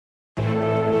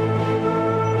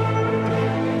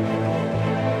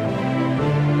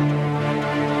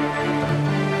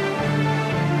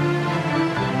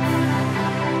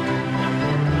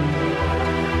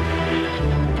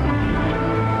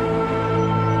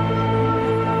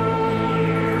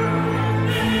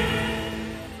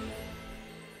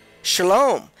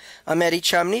Shalom. I'm Eddie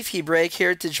Chumney of Hebraic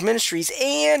Heritage Ministries,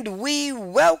 and we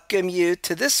welcome you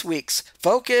to this week's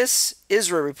Focus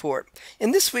Israel Report.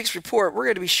 In this week's report, we're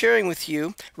going to be sharing with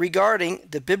you regarding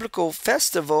the biblical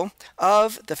festival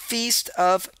of the Feast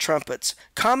of Trumpets,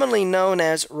 commonly known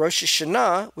as Rosh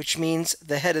Hashanah, which means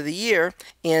the head of the year,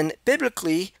 and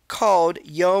biblically called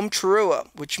Yom Teruah,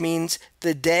 which means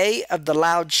the day of the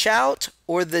loud shout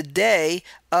or the day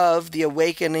of the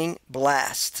awakening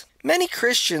blast. Many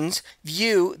Christians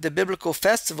view the biblical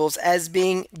festivals as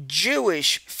being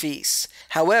Jewish feasts.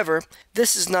 However,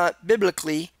 this is not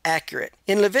biblically accurate.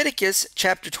 In Leviticus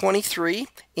chapter 23,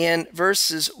 in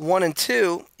verses 1 and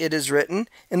 2, it is written,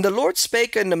 "And the Lord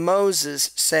spake unto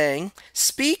Moses, saying,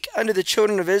 Speak unto the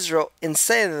children of Israel, and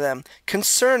say to them,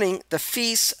 concerning the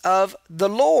feasts of the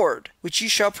Lord, which ye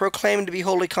shall proclaim to be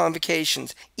holy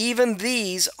convocations. Even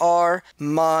these are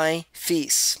my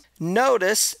feasts."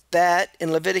 Notice that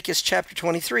in Leviticus chapter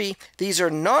 23, these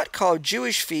are not called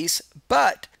Jewish feasts,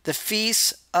 but the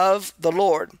feasts of the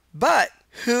Lord. But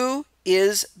who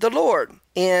is the Lord?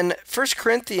 In 1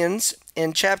 Corinthians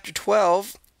in chapter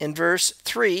 12, in verse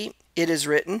 3, it is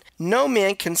written, "No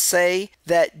man can say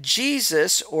that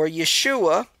Jesus or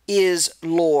Yeshua is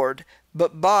Lord,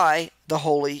 but by the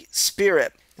Holy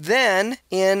Spirit." Then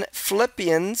in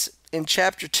Philippians in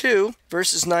chapter 2,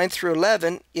 verses 9 through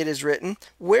 11, it is written,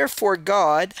 "Wherefore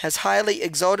God has highly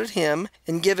exalted him,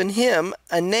 and given him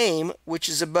a name which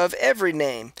is above every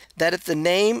name, that at the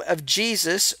name of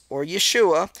Jesus, or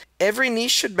Yeshua, every knee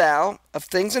should bow, of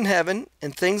things in heaven,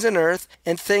 and things in earth,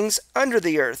 and things under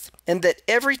the earth, and that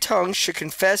every tongue should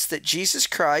confess that Jesus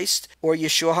Christ, or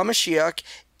Yeshua HaMashiach,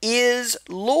 is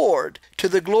Lord, to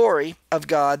the glory of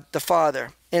God the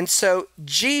Father." And so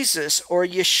Jesus or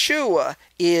Yeshua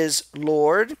is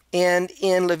Lord. And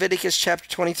in Leviticus chapter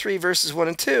 23, verses 1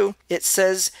 and 2, it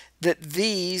says that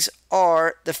these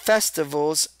are the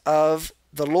festivals of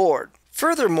the Lord.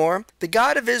 Furthermore, the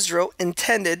God of Israel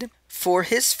intended for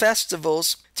his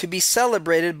festivals to be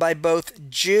celebrated by both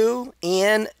Jew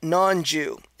and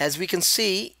non-Jew, as we can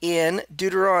see in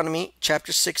Deuteronomy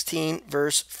chapter 16,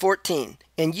 verse 14.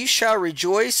 "And you shall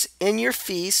rejoice in your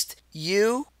feast,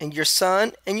 you and your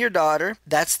son and your daughter,"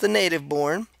 that's the native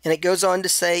born, and it goes on to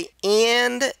say,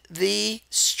 "and the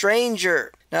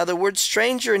stranger." Now the word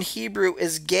stranger in Hebrew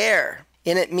is ger,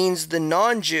 and it means the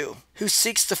non-Jew who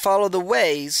seeks to follow the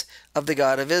ways of the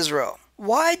God of Israel.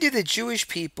 Why do the Jewish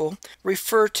people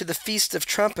refer to the Feast of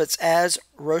Trumpets as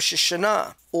Rosh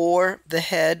Hashanah, or the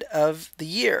head of the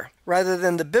year, rather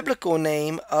than the biblical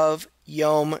name of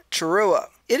Yom Teruah?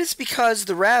 It is because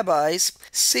the rabbis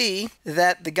see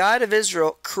that the God of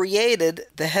Israel created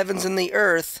the heavens and the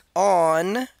earth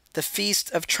on the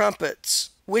Feast of Trumpets,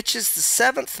 which is the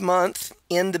 7th month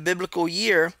in the biblical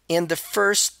year and the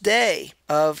first day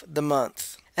of the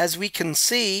month. As we can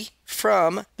see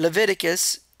from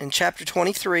Leviticus in chapter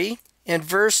 23 and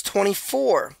verse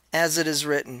 24, as it is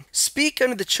written, "Speak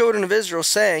unto the children of Israel,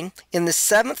 saying, In the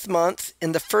 7th month,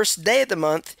 in the first day of the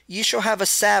month, ye shall have a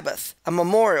Sabbath, a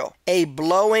memorial, a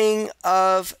blowing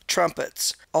of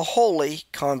trumpets, a holy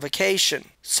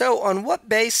convocation." So on what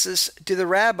basis do the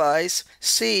rabbis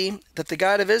see that the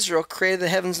God of Israel created the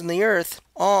heavens and the earth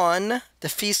on the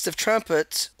Feast of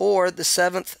Trumpets, or the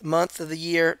 7th month of the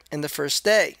year and the first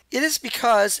day? It is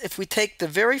because if we take the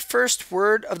very first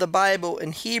word of the Bible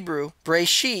in Hebrew,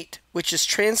 Breshit, which is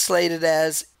translated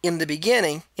as "in the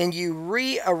beginning," and you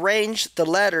rearrange the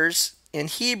letters in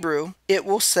Hebrew, it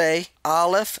will say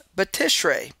Aleph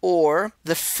B'Tishrei, or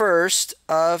the first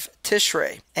of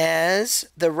Tishrei, as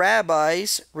the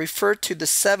rabbis refer to the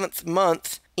 7th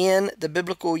month in the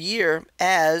biblical year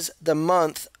as the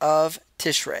month of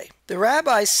Tishrei. The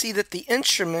rabbis see that the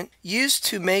instrument used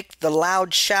to make the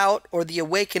loud shout or the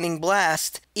awakening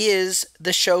blast is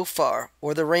the shofar,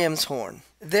 or the ram's horn.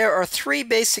 There are 3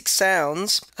 basic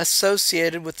sounds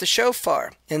associated with the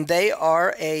shofar, and they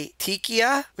are a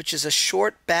tikia, which is a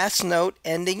short bass note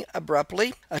ending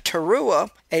abruptly, a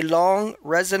teruah, a long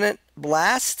resonant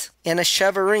blast, and a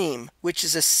shavarim, which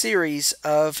is a series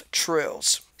of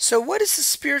trills. So what is the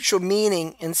spiritual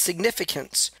meaning and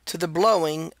significance to the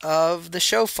blowing of the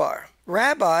shofar?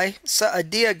 Rabbi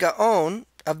Saadia Gaon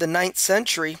of the 9th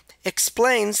century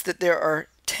explains that there are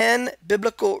 10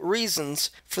 biblical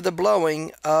reasons for the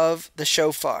blowing of the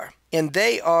shofar, and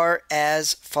they are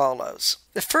as follows.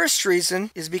 The first reason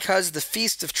is because the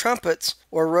Feast of Trumpets,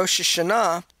 or Rosh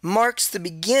Hashanah, marks the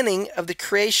beginning of the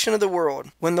creation of the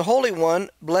world, when the Holy One,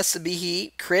 blessed be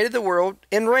He, created the world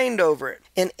and reigned over it.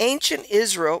 In ancient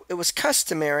Israel, it was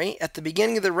customary at the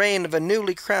beginning of the reign of a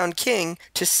newly crowned king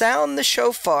to sound the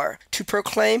shofar to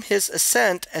proclaim his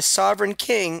ascent as sovereign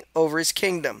king over his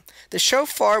kingdom. The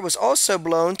shofar was also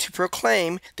blown to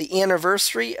proclaim the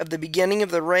anniversary of the beginning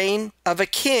of the reign of a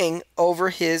king over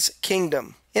his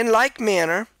kingdom. In like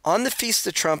manner, on the Feast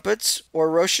of Trumpets, or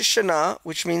Rosh Hashanah,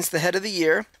 which means the head of the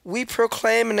year, we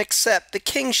proclaim and accept the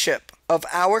kingship of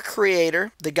our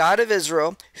Creator, the God of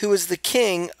Israel, who is the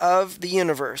King of the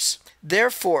universe.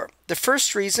 Therefore, the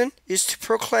first reason is to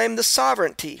proclaim the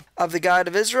sovereignty of the God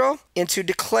of Israel and to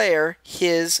declare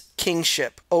His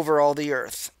kingship over all the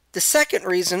earth. The second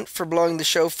reason for blowing the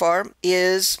shofar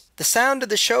is the sound of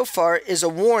the shofar is a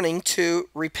warning to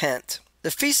repent.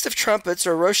 The Feast of Trumpets,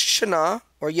 or Rosh Hashanah,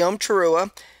 or Yom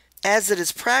Teruah, as it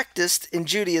is practiced in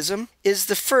Judaism, is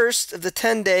the first of the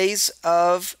 10 days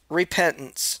of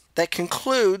repentance that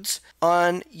concludes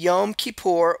on Yom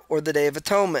Kippur, or the Day of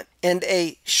Atonement. And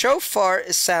a shofar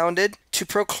is sounded to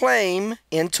proclaim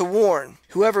and to warn.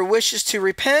 Whoever wishes to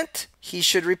repent, he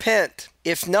should repent.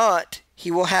 If not, he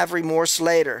will have remorse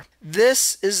later.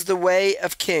 This is the way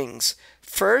of kings.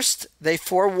 First, they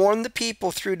forewarn the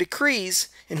people through decrees,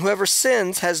 and whoever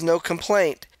sins has no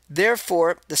complaint.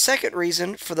 Therefore, the second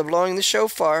reason for the blowing the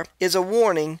shofar is a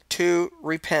warning to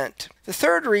repent. The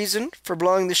third reason for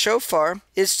blowing the shofar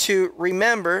is to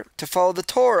remember to follow the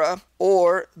Torah,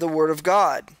 or the Word of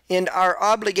God. And our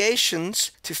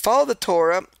obligations to follow the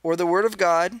Torah, or the Word of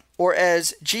God, or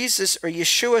as Jesus or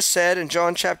Yeshua said in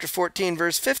John chapter 14,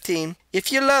 verse 15,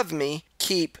 "If you love me,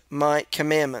 keep my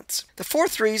commandments." The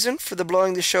fourth reason for the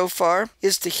blowing the shofar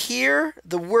is to hear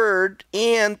the word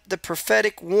and the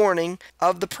prophetic warning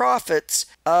of the prophets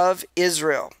of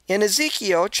Israel. In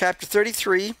Ezekiel chapter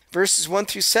 33, verses 1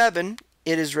 through 7,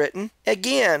 it is written,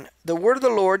 "Again, the word of the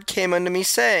Lord came unto me,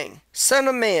 saying, Son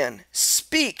of man,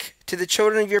 speak to the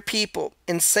children of your people,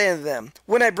 and say to them,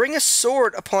 When I bring a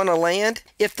sword upon a land,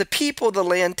 if the people of the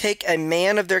land take a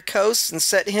man of their coasts and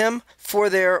set him for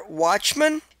their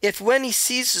watchman, if when he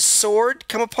sees the sword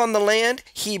come upon the land,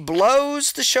 he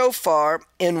blows the shofar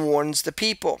and warns the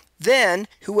people, then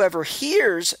whoever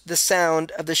hears the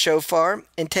sound of the shofar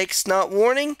and takes not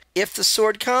warning, if the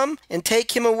sword come and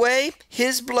take him away,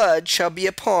 his blood shall be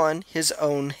upon his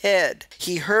own head.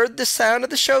 He heard the sound of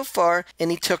the shofar,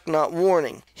 and he took not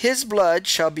warning. His blood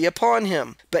shall be upon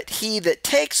him, but he that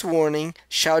takes warning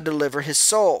shall deliver his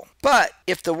soul. But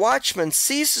if the watchman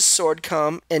sees the sword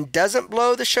come and doesn't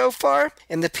blow the shofar,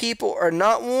 and the people are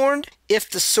not warned, if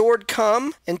the sword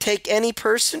come and take any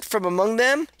person from among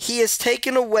them, he is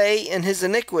taken away in his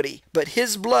iniquity, but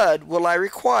his blood will I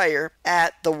require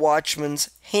at the watchman's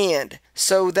hand.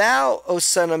 So thou, O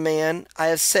son of man, I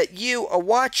have set you a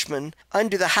watchman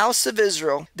unto the house of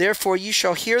Israel. Therefore you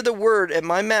shall hear the word at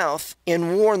my mouth,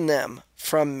 and warn them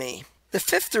from me." The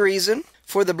fifth reason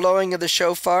for the blowing of the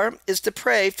shofar is to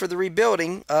pray for the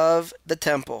rebuilding of the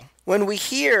temple. When we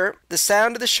hear the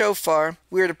sound of the shofar,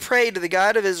 we are to pray to the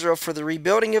God of Israel for the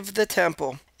rebuilding of the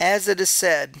temple, as it is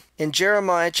said in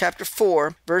Jeremiah chapter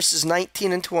 4, verses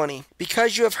 19 and 20.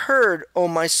 "Because you have heard, O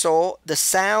my soul, the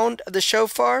sound of the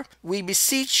shofar, we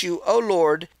beseech you, O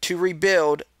Lord, to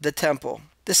rebuild the temple."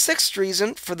 The sixth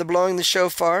reason for the blowing the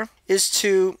shofar is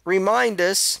to remind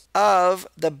us of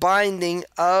the binding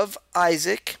of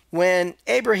Isaac when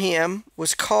Abraham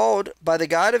was called by the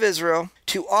God of Israel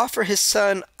to offer his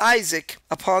son Isaac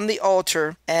upon the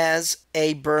altar as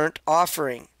a burnt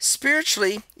offering.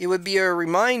 Spiritually, it would be a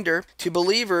reminder to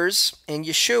believers in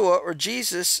Yeshua or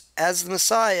Jesus as the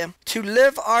Messiah to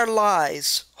live our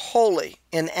lives holy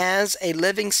and as a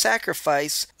living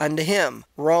sacrifice unto Him.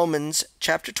 Romans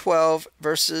chapter 12,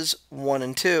 verses 1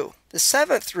 and 2. The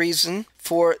seventh reason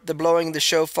for the blowing of the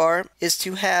shofar is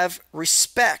to have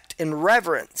respect and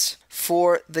reverence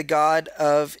for the God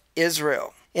of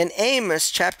Israel. In Amos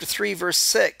chapter 3 verse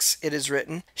 6 it is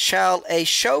written, "Shall a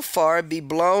shofar be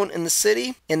blown in the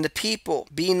city, and the people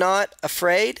be not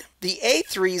afraid?" The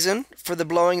eighth reason for the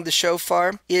blowing of the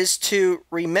shofar is to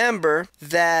remember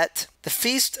that the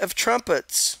Feast of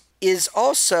Trumpets is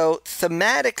also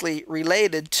thematically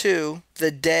related to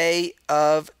the Day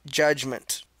of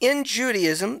Judgment. In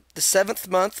Judaism, the seventh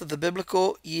month of the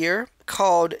biblical year,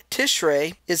 called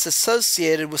Tishrei, is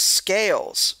associated with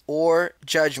scales or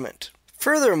judgment.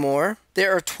 Furthermore,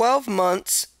 there are 12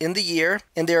 months in the year,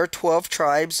 and there are 12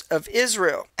 tribes of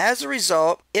Israel. As a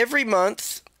result, every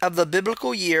month of the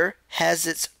biblical year has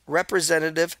its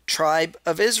representative tribe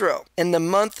of Israel. In the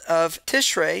month of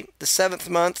Tishrei, the 7th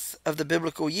month of the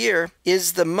biblical year,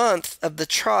 is the month of the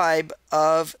tribe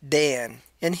of Dan.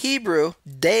 In Hebrew,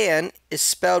 Dan is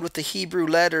spelled with the Hebrew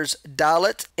letters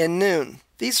Dalet and Nun.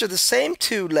 These are the same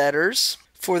two letters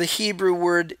for the Hebrew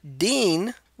word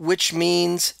din, which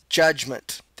means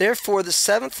judgment. Therefore, the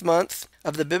 7th month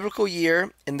of the biblical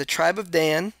year in the tribe of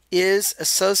Dan is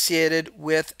associated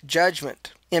with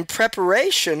judgment. In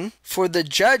preparation for the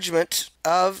judgment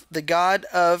of the God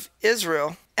of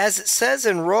Israel, as it says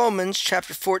in Romans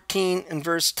chapter 14 and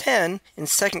verse 10, in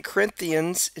 2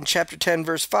 Corinthians in chapter 10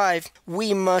 verse 5,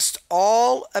 we must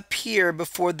all appear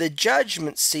before the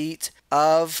judgment seat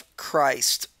of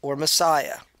Christ or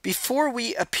Messiah. Before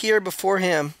we appear before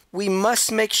him, we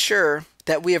must make sure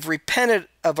that we have repented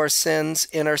of our sins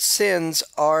and our sins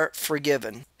are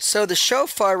forgiven. So the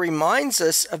shofar reminds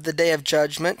us of the day of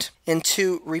judgment and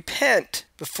to repent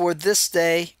before this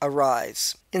day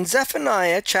arrives. In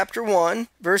Zephaniah chapter 1,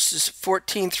 verses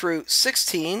 14 through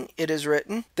 16, it is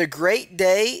written, "The great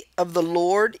day of the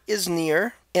Lord is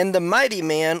near, and the mighty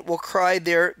man will cry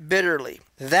there bitterly.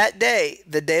 That day,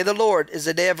 the day of the Lord, is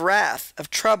a day of wrath, of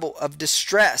trouble, of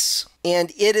distress.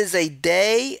 And it is a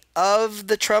day of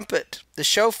the trumpet, the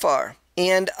shofar,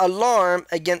 and alarm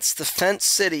against the fenced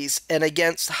cities and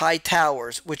against high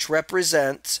towers," which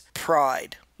represents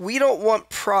pride. We don't want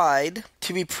pride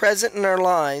to be present in our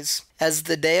lives as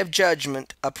the day of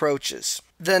judgment approaches.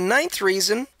 The 9th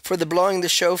reason for the blowing of the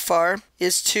shofar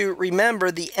is to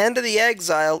remember the end of the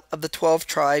exile of the 12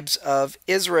 tribes of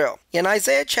Israel. In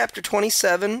Isaiah chapter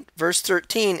 27, verse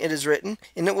 13, it is written,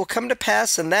 "And it will come to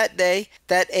pass in that day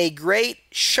that a great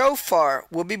shofar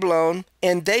will be blown,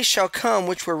 and they shall come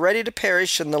which were ready to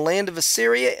perish in the land of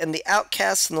Assyria and the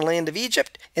outcasts in the land of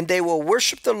Egypt, and they will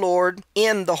worship the Lord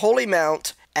in the holy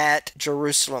mount at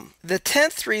Jerusalem." The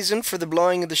 10th reason for the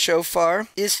blowing of the shofar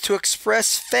is to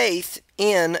express faith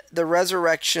in the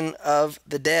resurrection of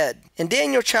the dead. In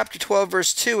Daniel chapter 12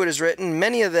 verse 2 it is written,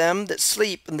 "Many of them that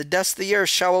sleep in the dust of the earth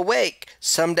shall awake,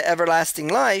 some to everlasting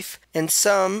life, and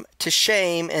some to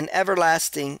shame and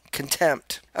everlasting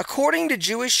contempt." According to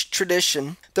Jewish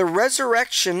tradition, the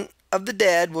resurrection of the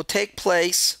dead will take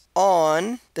place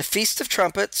on the Feast of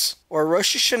Trumpets, or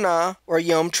Rosh Hashanah, or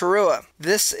Yom Teruah.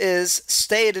 This is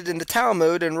stated in the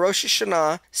Talmud in Rosh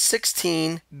Hashanah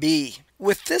 16b.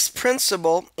 With this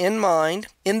principle in mind,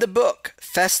 in the book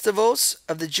Festivals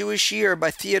of the Jewish Year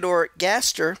by Theodore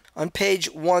Gaster, on page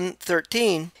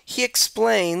 113, he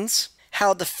explains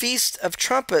how the Feast of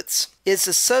Trumpets is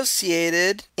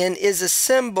associated and is a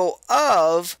symbol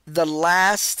of the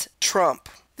last trump.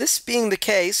 This being the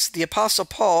case, the Apostle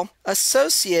Paul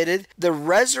associated the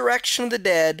resurrection of the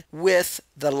dead with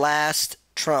the last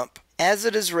trump, as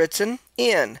it is written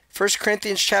in 1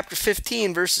 Corinthians chapter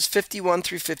 15, verses 51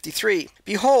 through 53.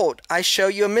 "Behold, I show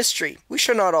you a mystery. We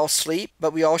shall not all sleep,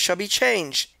 but we all shall be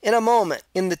changed in a moment,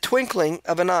 in the twinkling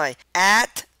of an eye,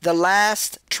 at the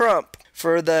last trump.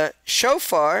 For the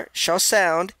shofar shall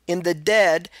sound, and the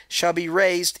dead shall be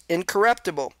raised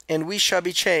incorruptible, and we shall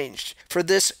be changed. For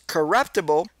this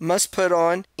corruptible must put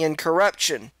on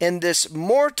incorruption, and this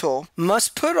mortal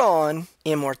must put on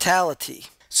immortality."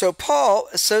 So Paul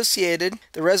associated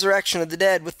the resurrection of the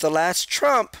dead with the last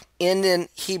trump, and in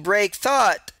Hebraic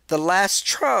thought, the last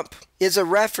trump is a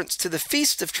reference to the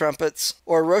Feast of Trumpets,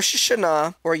 or Rosh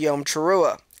Hashanah, or Yom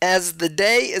Teruah, as the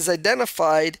day is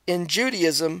identified in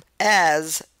Judaism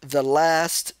as the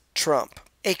last trump.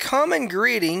 A common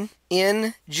greeting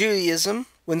in Judaism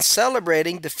when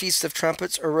celebrating the Feast of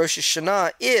Trumpets or Rosh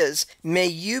Hashanah is, "May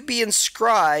you be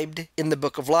inscribed in the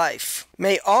book of life."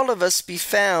 May all of us be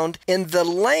found in the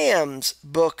Lamb's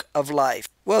book of life.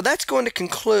 Well, that's going to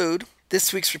conclude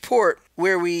this week's report,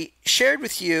 where we shared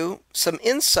with you some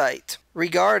insight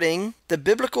regarding the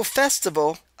biblical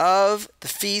festival of the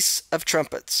Feast of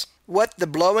Trumpets, what the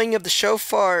blowing of the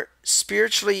shofar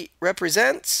spiritually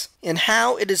represents, and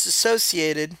how it is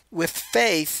associated with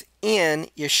faith in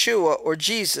Yeshua or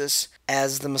Jesus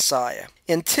as the Messiah.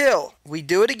 Until we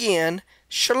do it again,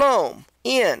 Shalom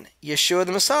in Yeshua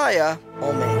the Messiah.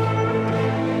 Amen.